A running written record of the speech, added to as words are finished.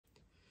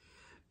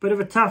Bit of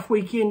a tough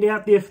weekend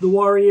out there for the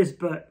Warriors,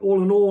 but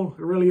all in all,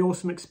 a really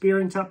awesome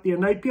experience up there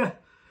in Napier.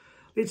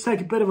 Let's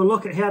take a bit of a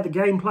look at how the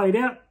game played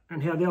out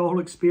and how the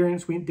whole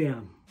experience went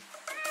down.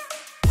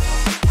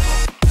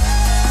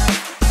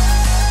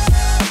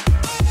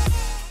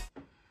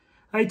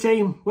 Hey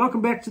team,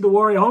 welcome back to the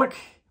Warriorholic. A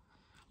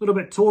little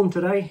bit torn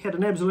today. Had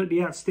an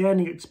absolutely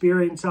outstanding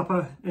experience up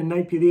in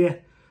Napier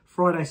there,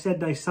 Friday,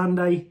 Saturday,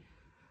 Sunday.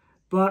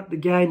 But the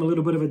game, a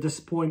little bit of a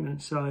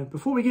disappointment. So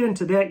before we get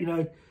into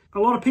that, a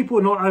lot of people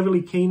are not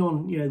overly keen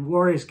on,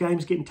 Warriors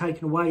games getting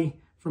taken away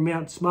from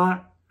Mount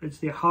Smart. It's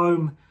their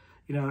home.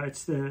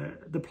 It's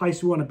the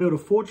place we want to build a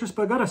fortress.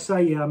 But I've got to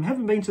say,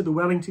 having been to the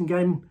Wellington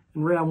game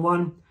in round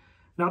one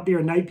and up there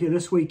in Napier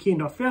this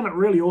weekend, I found it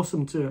really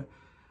awesome to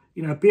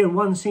be in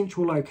one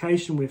central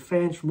location where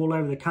fans from all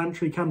over the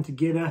country come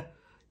together.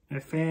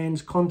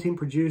 Fans, content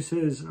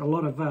producers, a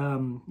lot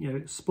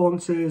of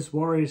sponsors,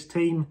 Warriors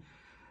team,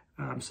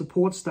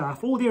 support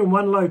staff, all there in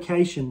one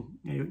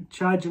location,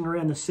 charging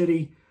around the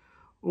city,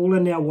 all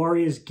in our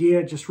Warriors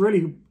gear. Just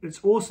really,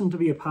 it's awesome to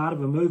be a part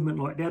of a movement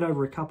like that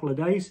over a couple of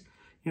days.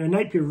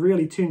 Napier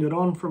really turned it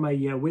on from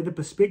a weather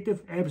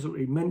perspective.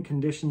 Absolutely mint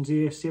conditions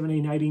there,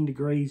 17, 18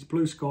 degrees,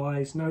 blue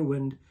skies, no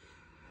wind.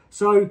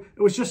 So it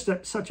was just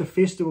such a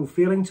festival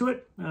feeling to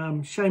it.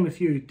 Shame a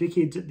few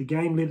dickheads at the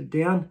game let it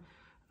down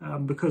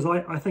because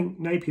I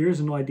think Napier is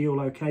an ideal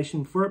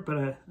location for it,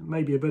 but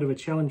maybe a bit of a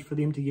challenge for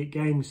them to get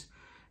games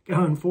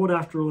going forward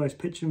after all those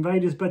pitch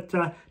invaders. But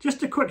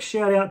just a quick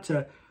shout out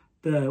to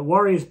the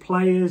Warriors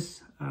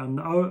players,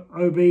 the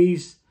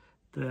OBs,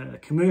 the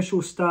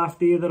commercial staff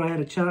there that I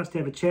had a chance to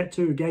have a chat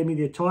to who gave me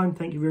their time.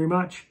 Thank you very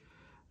much.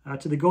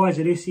 To the guys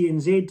at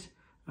SENZ,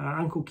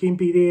 Uncle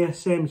Kempy there,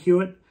 Sam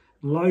Hewitt,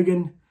 and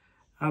Logan,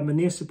 and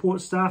their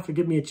support staff for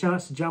giving me a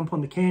chance to jump on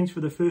the cans for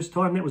the first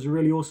time. That was a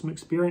really awesome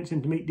experience,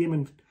 and to meet them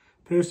in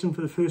person for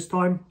the first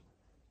time.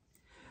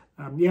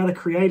 The other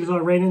creators I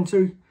ran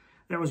into,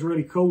 that was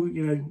really cool.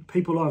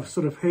 People I've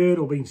sort of heard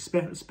or been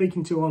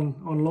speaking to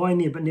online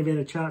there, but never had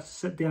a chance to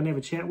sit down and have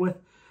a chat with.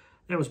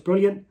 That was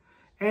brilliant.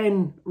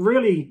 And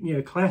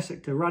really,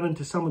 classic to run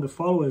into some of the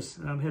followers.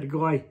 Had a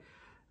guy,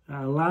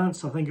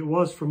 Lance, I think it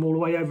was, from all the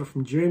way over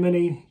from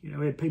Germany.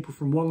 We had people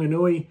from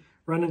Wanganui.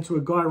 Run into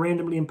a guy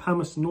randomly in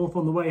Palmerston North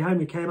on the way home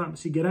who came up and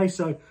said g'day.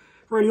 So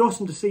really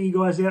awesome to see you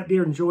guys out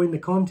there enjoying the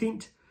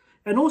content.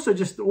 And also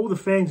just all the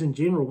fans in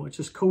general. It's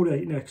just cool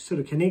to, sort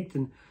of connect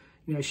and,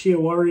 share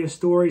Warrior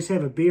stories,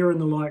 have a beer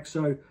and the like.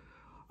 So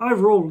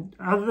overall,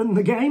 other than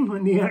the game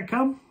and the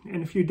outcome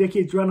and a few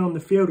dickheads run on the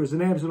field, it was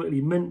an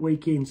absolutely mint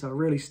weekend. So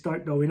really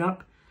stoked I went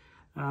up.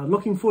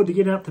 Looking forward to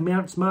getting up to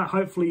Mount Smart,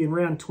 hopefully in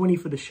round 20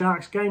 for the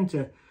Sharks game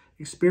to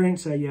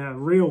experience a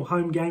real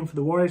home game for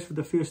the Warriors for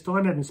the first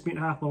time. I haven't spent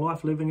half my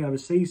life living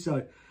overseas,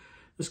 so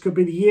this could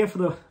be the year for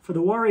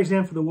the Warriors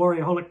and for the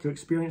Warriorholic to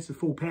experience the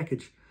full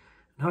package.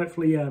 And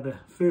hopefully the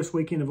first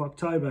weekend of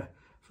October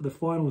for the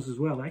finals as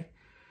well, eh?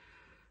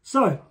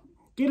 So,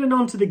 getting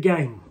on to the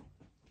game.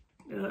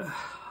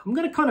 I'm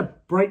going to kind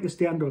of break this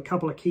down to a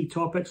couple of key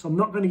topics. I'm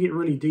not going to get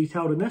really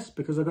detailed in this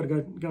because I've got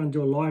to go and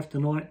do a live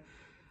tonight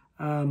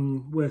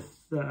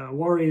with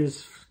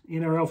Warriors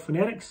NRL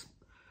fanatics,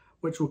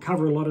 which will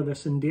cover a lot of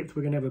this in depth.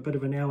 We're going to have a bit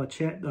of an hour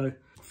chat though.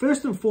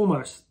 First and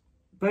foremost,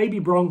 Baby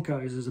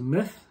Broncos is a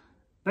myth.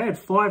 They had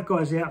 5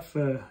 guys out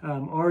for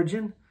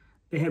Origin.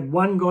 They had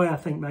 1 guy, I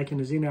think, making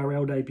his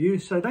NRL debut.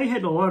 So they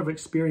had a lot of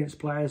experienced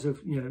players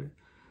of,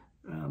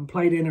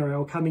 played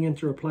NRL coming in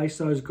to replace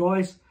those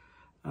guys.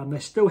 They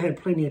still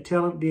had plenty of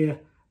talent there,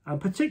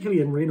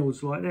 particularly in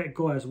Reynolds. Like, that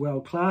guy is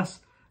world class.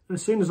 And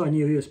as soon as I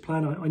knew he was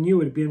playing, I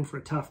knew it would be in for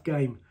a tough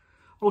game.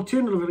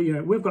 Alternatively,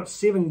 we've got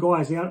 7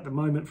 guys out at the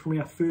moment from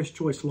our first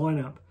choice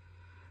lineup.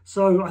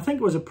 So I think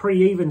it was a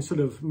pretty even sort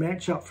of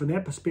matchup from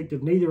that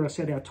perspective. Neither of us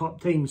had our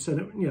top teams, so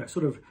that,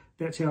 sort of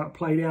that's how it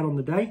played out on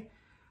the day.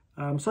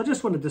 So I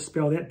just wanted to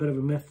dispel that bit of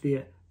a myth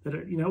there, that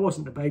it, it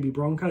wasn't the Baby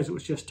Broncos, it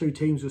was just 2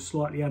 teams with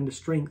slightly under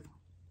strength.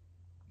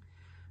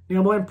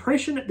 Now my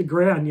impression at the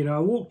ground, I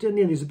walked in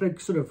there, there's a big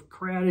sort of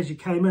crowd as you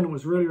came in, it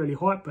was really, really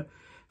hype, but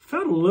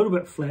felt a little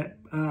bit flat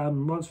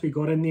once we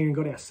got in there and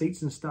got our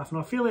seats and stuff.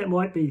 And I feel that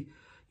might be,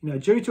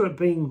 due to it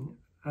being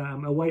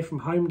away from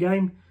home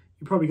game,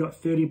 you probably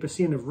got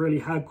 30% of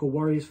really hardcore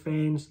Warriors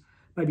fans,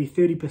 maybe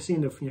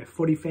 30% of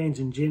footy fans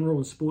in general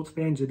and sports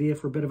fans are there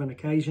for a bit of an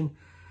occasion,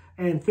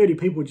 and 30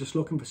 people just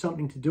looking for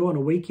something to do on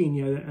a weekend,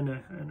 in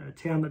a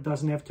town that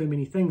doesn't have too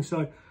many things.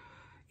 So,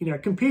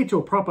 compared to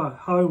a proper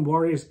home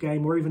Warriors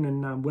game, or even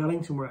in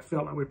Wellington, where I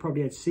felt like we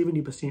probably had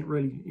 70%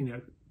 really,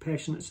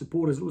 passionate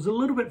supporters, it was a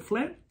little bit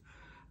flat.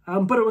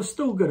 But it was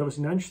still good. It was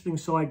an interesting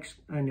size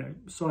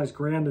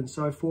ground and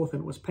so forth,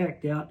 and it was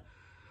packed out.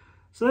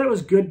 So that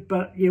was good.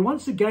 But yeah,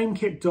 once the game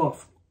kicked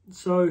off,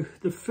 so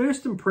the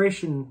first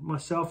impression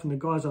myself and the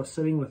guys I was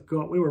sitting with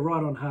got, we were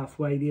right on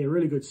halfway there,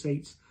 really good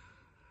seats.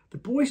 The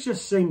boys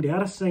just seemed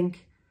out of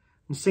sync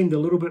and seemed a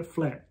little bit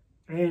flat.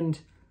 And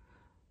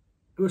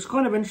it was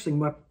kind of interesting.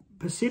 My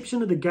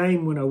perception of the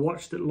game when I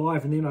watched it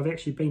live, and then I've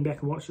actually been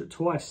back and watched it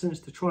twice since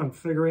to try and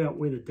figure out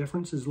where the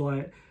differences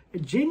lie.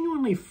 It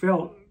genuinely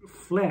felt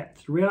flat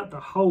throughout the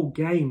whole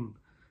game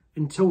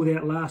until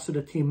that last sort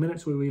of 10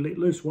 minutes where we let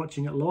loose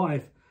watching it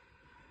live.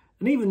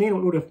 And even then, it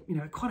would have,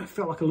 kind of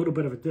felt like a little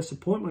bit of a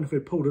disappointment if we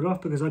pulled it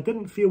off, because I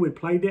didn't feel we'd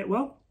played that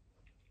well.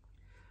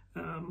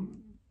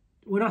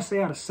 When I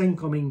say out of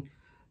sync, I mean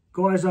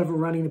guys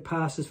overrunning the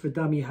passes for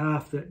dummy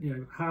half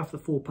that, half the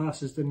 4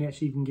 passes didn't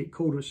actually even get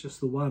called. It's just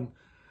the one.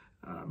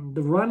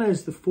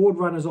 The forward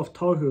runners off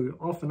Tohu,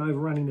 often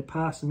overrunning the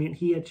pass, and meant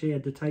he actually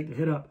had to take the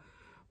hit up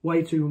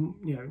way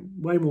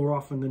more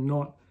often than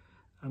not,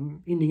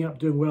 ending up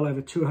doing well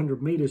over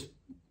 200 metres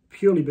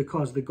purely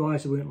because the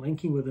guys weren't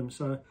linking with him.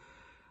 So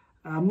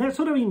that's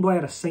what I mean by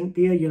out of sync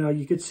there.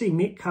 You could see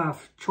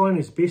Metcalf trying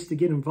his best to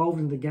get involved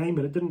in the game,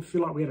 but it didn't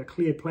feel like we had a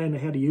clear plan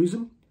of how to use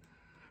him.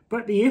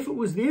 But the effort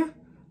was there.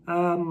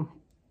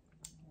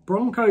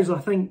 Broncos, I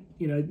think,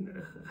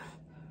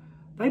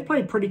 they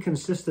played pretty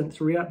consistent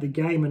throughout the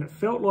game, and it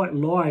felt like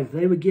live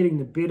they were getting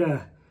the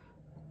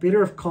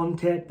better of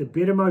contact, the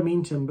better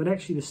momentum, but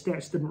actually the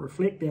stats didn't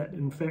reflect that.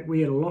 In fact,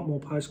 we had a lot more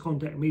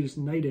post-contact metres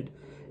than they did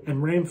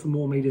and ran for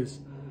more metres.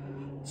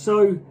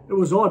 So it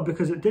was odd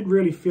because it did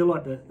really feel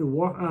like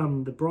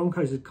the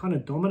Broncos had kind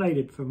of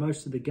dominated for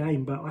most of the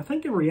game, but I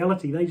think in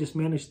reality they just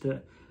managed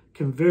to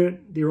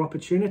convert their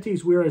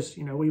opportunities, whereas,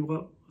 we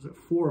were, was it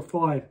 4 or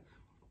 5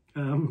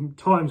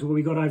 times where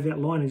we got over that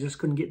line and just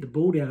couldn't get the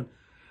ball down.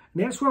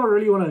 And that's where I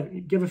really want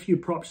to give a few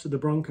props to the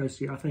Broncos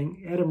here. I think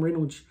Adam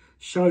Reynolds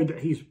showed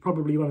that he's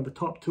probably one of the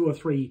top 2 or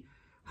 3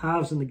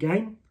 halves in the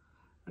game.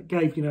 It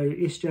gave,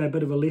 SJ a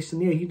bit of a lesson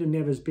there. He didn't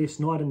have his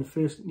best night in the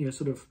first,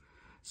 sort of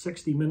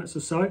 60 minutes or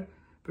so.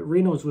 But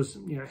Reynolds was,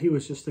 he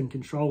was just in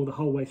control the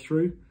whole way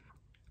through.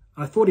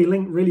 I thought he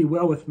linked really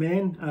well with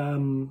Man.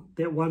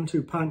 That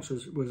 1-2 punch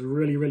was a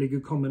really, really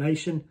good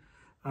combination.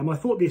 I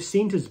thought their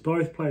centres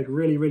both played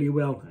really, really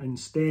well. And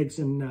Staggs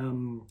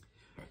and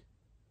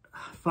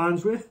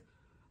Farnsworth,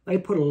 they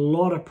put a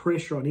lot of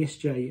pressure on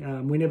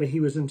SJ whenever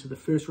he was into the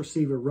first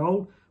receiver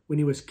role. When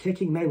he was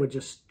kicking, they were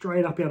just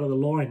straight up out of the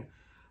line.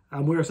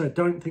 Whereas I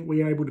don't think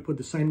we were able to put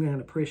the same amount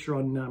of pressure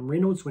on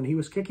Reynolds when he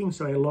was kicking,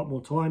 so he had a lot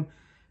more time.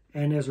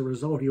 And as a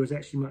result, he was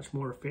actually much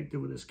more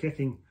effective with his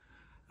kicking.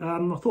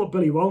 I thought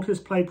Billy Walters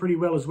played pretty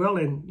well as well.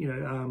 And,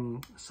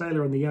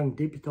 Saylor and the young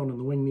debutant on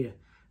the wing there,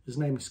 his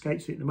name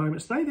escapes me at the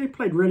moment. So they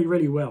played really,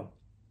 really well.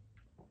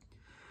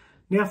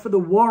 Now for the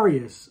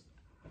Warriors,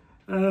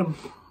 I'm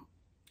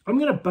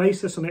going to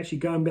base this on actually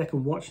going back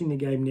and watching the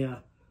game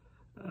now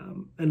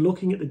and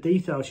looking at the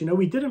details.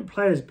 We didn't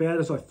play as bad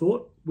as I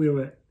thought. We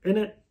were in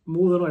it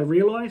more than I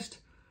realised.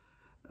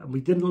 We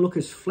didn't look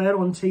as flat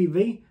on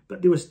TV,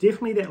 but there was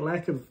definitely that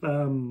lack of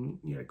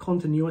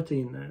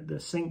continuity, and the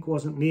sync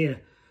wasn't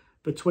there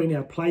between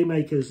our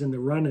playmakers and the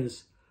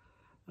runners.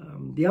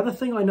 The other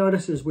thing I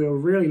noticed is we were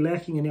really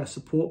lacking in our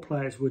support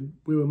players.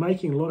 We were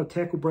making a lot of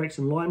tackle breaks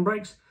and line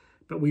breaks,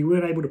 but we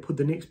weren't able to put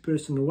the next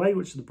person away,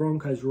 which the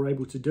Broncos were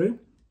able to do.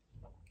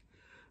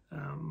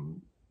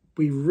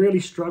 We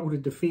really struggled to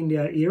defend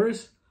our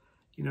errors.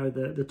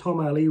 The Tom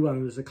Ali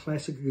one was a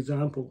classic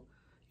example.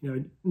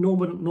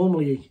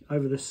 Normally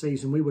over this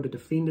season we would have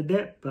defended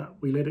that,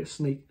 but we let it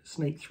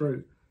sneak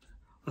through.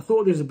 I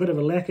thought there was a bit of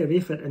a lack of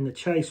effort in the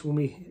chase when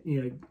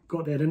we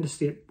got that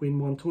intercept when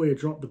Montoya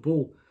dropped the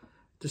ball.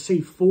 To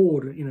see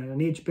Ford,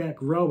 an edge back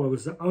rower,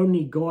 was the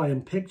only guy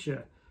in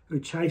picture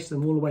who chased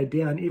them all the way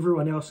down.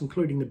 Everyone else,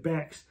 including the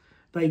backs,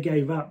 they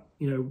gave up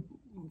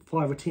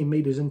 5 or 10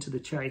 metres into the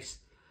chase.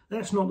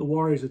 That's not the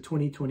Warriors of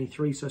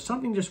 2023, so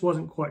something just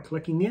wasn't quite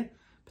clicking there,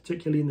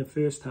 particularly in the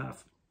first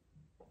half.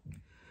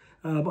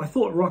 I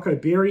thought Rocco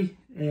Berry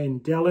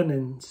and Dallin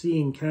and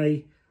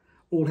CNK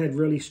all had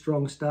really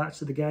strong starts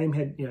to the game,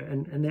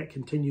 and that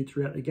continued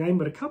throughout the game.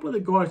 But a couple of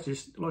the guys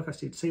just, like I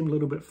said, seemed a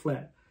little bit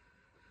flat.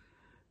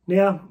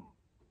 Now,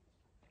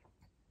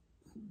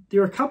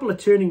 there are a couple of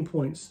turning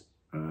points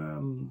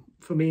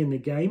for me in the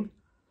game.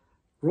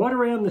 Right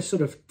around the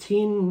sort of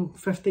 10,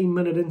 15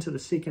 minute into the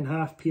second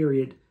half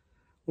period,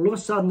 all of a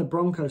sudden the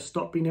Broncos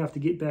stopped being able to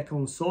get back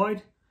on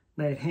side.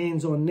 They had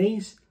hands on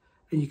knees,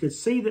 and you could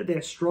see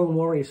that strong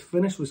Warriors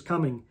finish was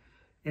coming.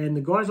 And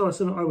the guys I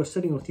was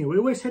sitting with, we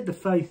always had the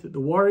faith that the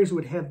Warriors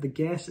would have the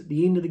gas at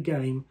the end of the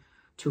game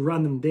to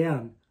run them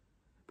down.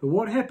 But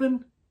what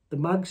happened? The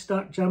Mugs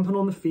stuck jumping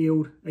on the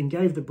field and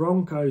gave the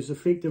Broncos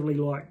effectively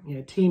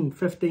 10,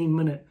 15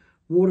 minute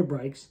water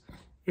breaks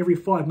every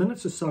 5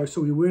 minutes or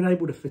so we weren't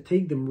able to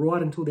fatigue them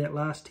right until that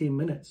last 10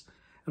 minutes.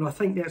 And I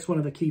think that's one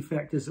of the key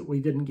factors that we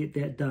didn't get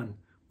that done.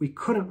 We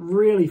couldn't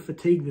really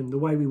fatigue them the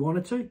way we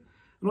wanted to.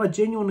 And I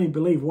genuinely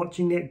believe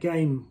watching that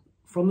game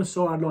from the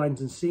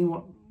sidelines and seeing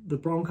what the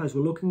Broncos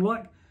were looking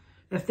like,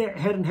 if that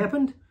hadn't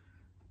happened,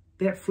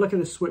 that flick of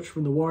the switch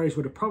from the Warriors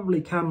would have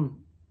probably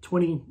come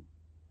 20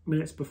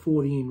 minutes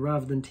before the end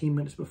rather than 10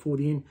 minutes before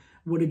the end.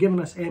 It would have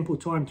given us ample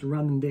time to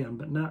run them down,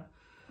 but no,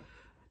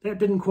 that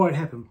didn't quite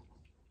happen.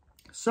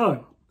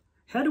 So,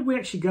 how did we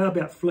actually go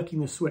about flicking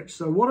the switch?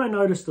 So what I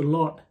noticed a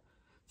lot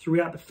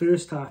throughout the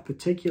first half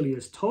particularly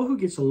is Tohu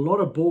gets a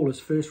lot of ball as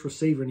first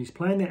receiver, and he's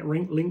playing that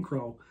link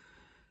role.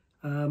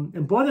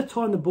 And by the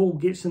time the ball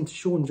gets into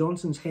Sean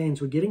Johnson's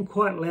hands, we're getting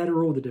quite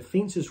lateral. The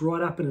defence is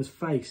right up in his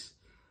face.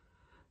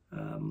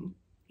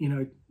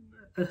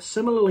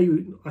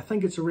 similarly, I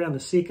think it's around the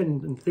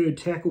second and third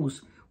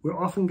tackles, we're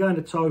often going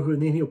to Tohu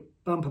and then he'll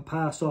bump a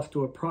pass off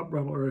to a prop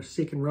run or a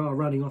second row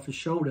running off his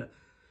shoulder.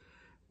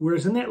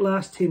 Whereas in that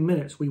last 10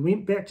 minutes, we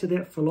went back to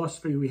that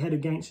philosophy we had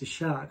against the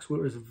Sharks, where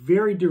it was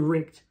very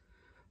direct,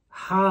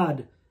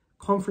 hard,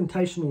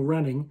 confrontational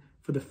running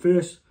for the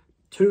first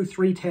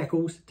 2-3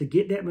 tackles to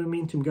get that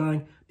momentum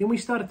going. Then we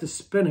started to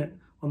spin it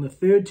on the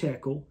third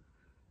tackle,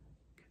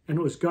 and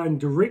it was going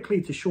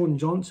directly to Shaun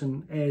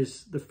Johnson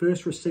as the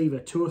first receiver,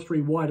 2 or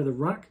 3 wide of the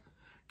ruck,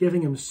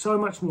 giving him so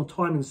much more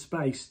time and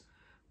space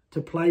to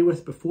play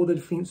with before the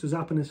defence was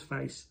up in his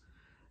face.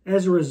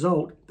 As a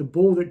result, the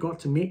ball that got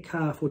to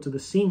Metcalf or to the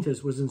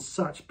centres was in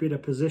such better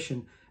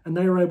position, and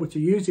they were able to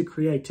use their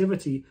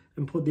creativity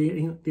and put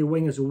their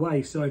wingers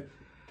away. So,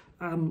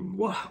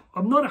 well,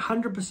 I'm not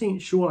 100%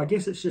 sure. I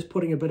guess it's just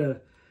putting a bit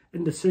of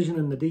indecision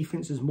in the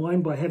defence's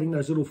mind by having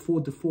those little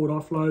forward-to-forward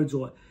offloads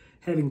or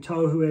having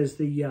Tohu as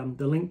the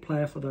link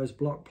player for those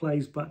block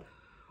plays. But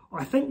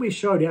I think we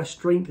showed our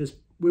strength is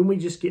when we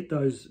just get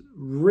those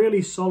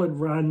really solid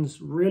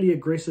runs, really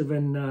aggressive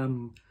in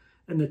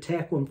the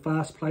tackle and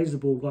fast plays the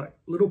ball, like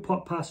little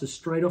pop passes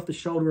straight off the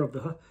shoulder of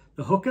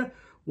the hooker,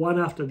 one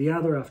after the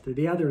other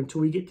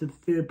until we get to the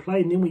third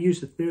play. And then we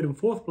use the third and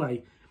fourth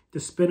play to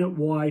spin it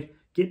wide,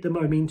 get the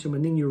momentum,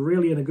 and then you're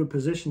really in a good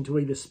position to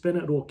either spin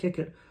it or kick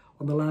it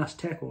on the last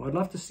tackle. I'd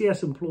love to see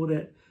us employ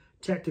that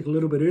tactic a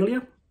little bit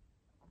earlier.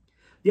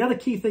 The other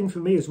key thing for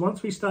me is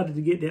once we started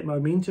to get that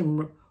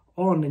momentum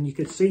on, and you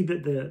could see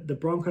that the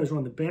Broncos were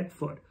on the back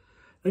foot,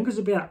 I think it was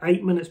about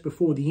 8 minutes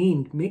before the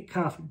end,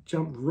 Metcalf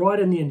jumped right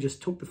in there and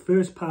just took the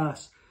first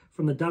pass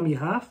from the dummy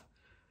half.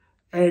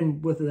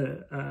 And with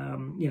a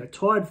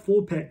tied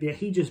 4-pack there,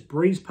 he just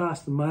breezed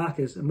past the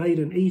markers and made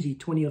an easy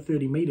 20 or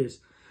 30 metres.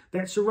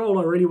 That's the role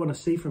I really want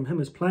to see from him,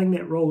 is playing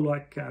that role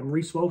like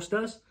Reece Walsh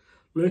does,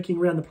 lurking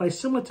around the place,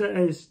 similar to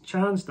as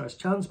Chance does.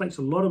 Chance makes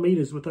a lot of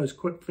metres with those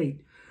quick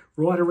feet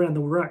right around the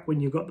ruck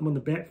when you've got them on the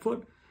back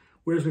foot.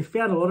 Whereas we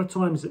found a lot of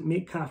times that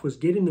Metcalf was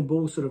getting the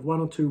ball sort of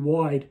 1 or 2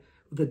 wide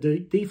with the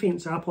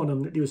defence up on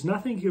him, that there was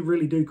nothing he could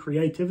really do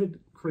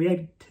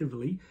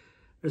creatively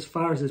as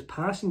far as his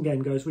passing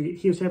game goes.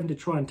 He was having to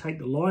try and take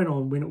the line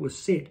on when it was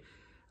set,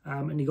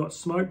 and he got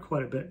smoked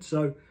quite a bit.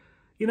 So,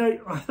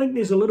 I think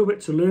there's a little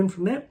bit to learn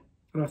from that,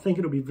 and I think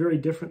it'll be very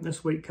different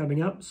this week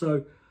coming up.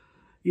 So,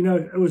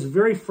 it was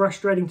very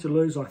frustrating to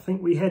lose. I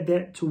think we had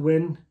that to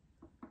win.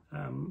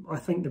 I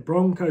think the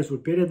Broncos were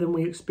better than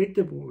we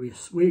expected, but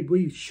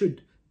we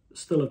should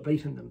still have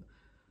beaten them.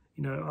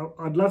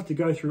 I'd love to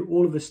go through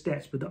all of the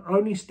stats, but the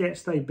only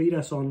stats they beat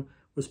us on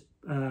was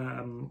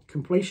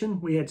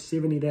completion. We had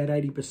 70, they had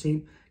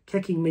 80%.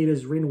 Kicking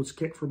metres, Reynolds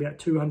kicked for about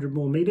 200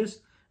 more metres.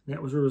 And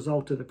that was a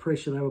result of the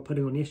pressure they were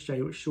putting on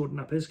SJ, which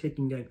shortened up his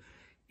kicking game.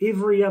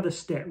 Every other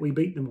stat we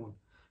beat them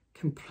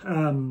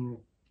on.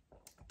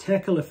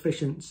 Tackle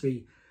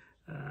efficiency,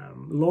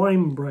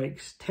 line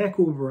breaks,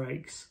 tackle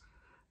breaks,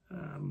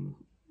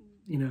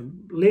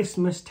 less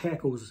missed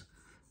tackles,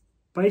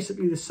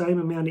 basically the same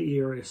amount of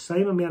area,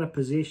 same amount of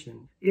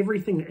possession,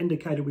 everything that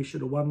indicated we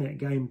should have won that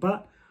game.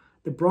 But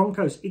the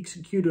Broncos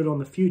executed on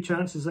the few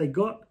chances they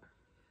got,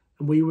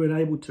 and we weren't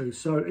able to.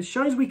 So it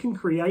shows we can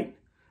create.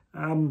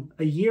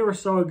 A year or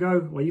so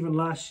ago, or even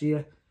last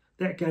year,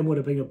 that game would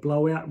have been a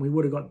blowout and we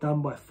would have got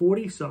done by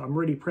 40. So I'm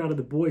really proud of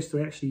the boys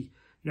to actually,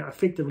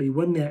 effectively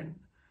win that,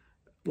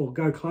 or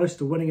go close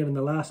to winning it in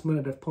the last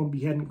minute if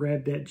Pompey hadn't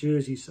grabbed that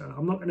jersey. So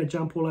I'm not going to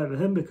jump all over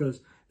him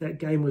because that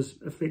game was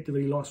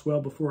effectively lost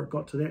well before it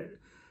got to that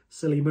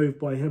silly move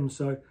by him.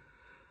 So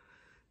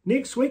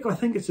next week, I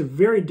think it's a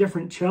very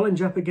different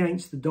challenge up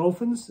against the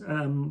Dolphins.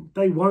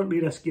 They won't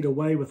let us get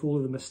away with all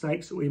of the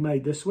mistakes that we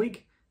made this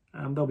week.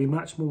 They'll be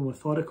much more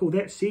methodical.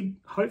 That said,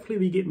 hopefully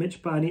we get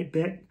Mitch Barnett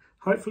back.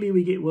 Hopefully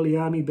we get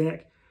Williami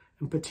back,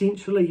 and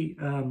potentially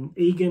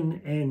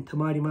Egan and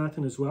Tamati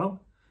Martin as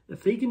well.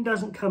 If Egan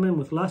doesn't come in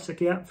with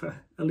Lussick out for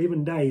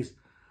 11 days,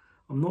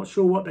 I'm not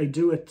sure what they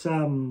do at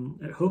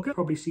hooker.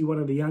 Probably see one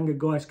of the younger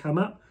guys come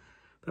up.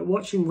 But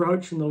watching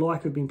Roach and the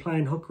like have been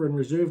playing hooker in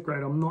reserve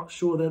grade, I'm not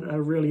sure that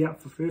they're really up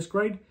for first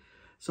grade.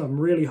 So I'm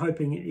really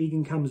hoping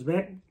Egan comes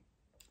back.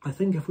 I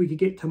think if we could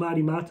get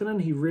Tamati Martin in,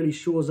 he really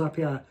shores up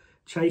our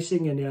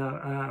chasing and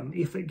our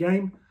effort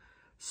game.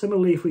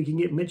 Similarly, if we can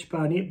get Mitch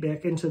Barnett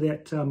back into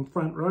that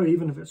front row,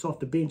 even if it's off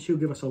the bench, he'll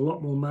give us a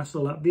lot more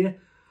muscle up there.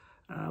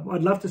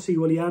 I'd love to see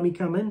Williami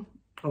come in.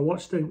 I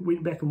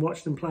went back and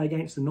watched him play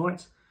against the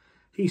Knights.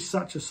 He's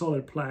such a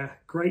solid player.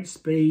 Great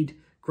speed,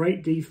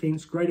 great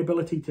defense, great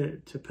ability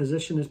to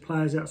position his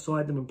players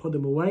outside them and put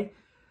them away.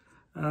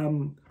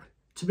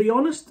 To be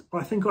honest,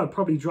 I think I'd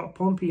probably drop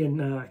Pompey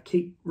and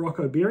keep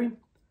Rocco Berry.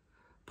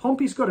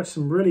 Pompey's got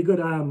some really good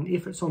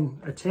efforts on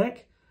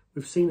attack.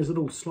 We've seen his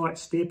little slight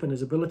step and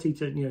his ability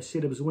to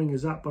set his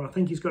wingers up, but I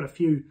think he's got a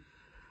few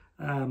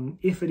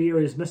effort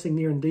areas missing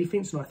there in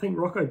defence. And I think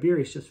Rocco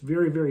Berry is just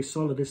very, very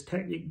solid. His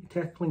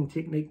tackling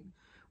technique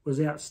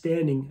was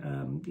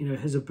outstanding.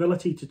 His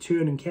ability to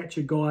turn and catch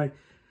a guy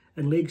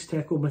and legs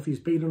tackle him if he's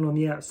beaten on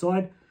the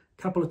outside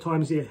A couple of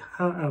times there,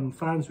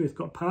 Farnsworth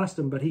got past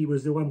him, but he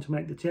was the one to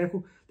make the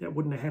tackle. That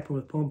wouldn't have happened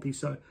with Pompey.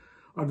 So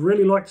I'd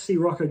really like to see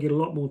Rocco get a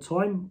lot more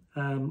time.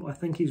 I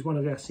think he's one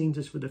of our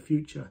centres for the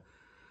future.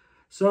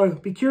 So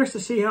be curious to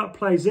see how it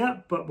plays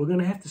out, but we're going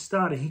to have to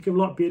start a heck of a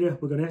lot better.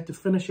 We're going to have to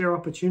finish our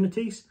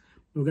opportunities.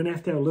 We're going to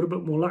have a little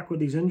bit more luck with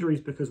these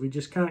injuries because we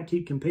just can't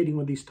keep competing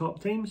with these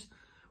top teams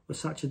with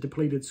such a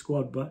depleted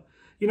squad. But,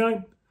 you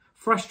know,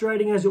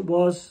 frustrating as it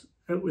was,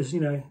 it was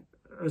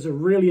a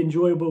really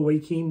enjoyable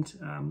weekend.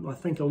 I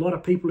think a lot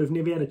of people who've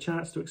never had a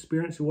chance to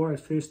experience the Warriors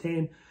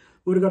firsthand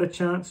would have got a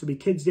chance. There'll be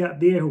kids out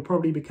there who'll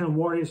probably become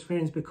Warriors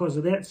fans because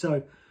of that.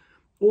 So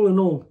all in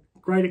all,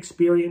 great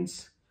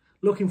experience.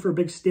 Looking for a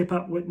big step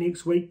up with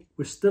next week.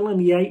 We're still in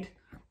the 8,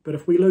 but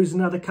if we lose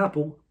another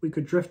couple, we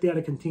could drift out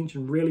of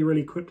contention really,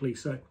 really quickly.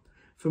 So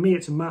for me,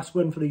 it's a must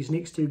win for these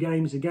next 2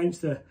 games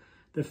against the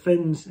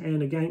Finns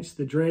and against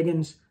the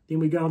Dragons. Then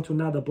we go into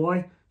another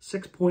bye.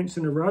 6 points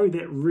in a row.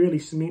 That really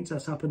cements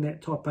us up in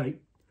that top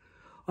 8.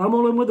 I'm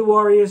all in with the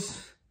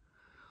Warriors.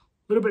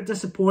 A little bit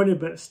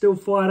disappointed, but still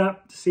fired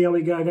up to see how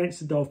we go against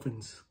the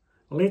Dolphins.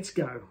 Let's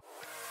go.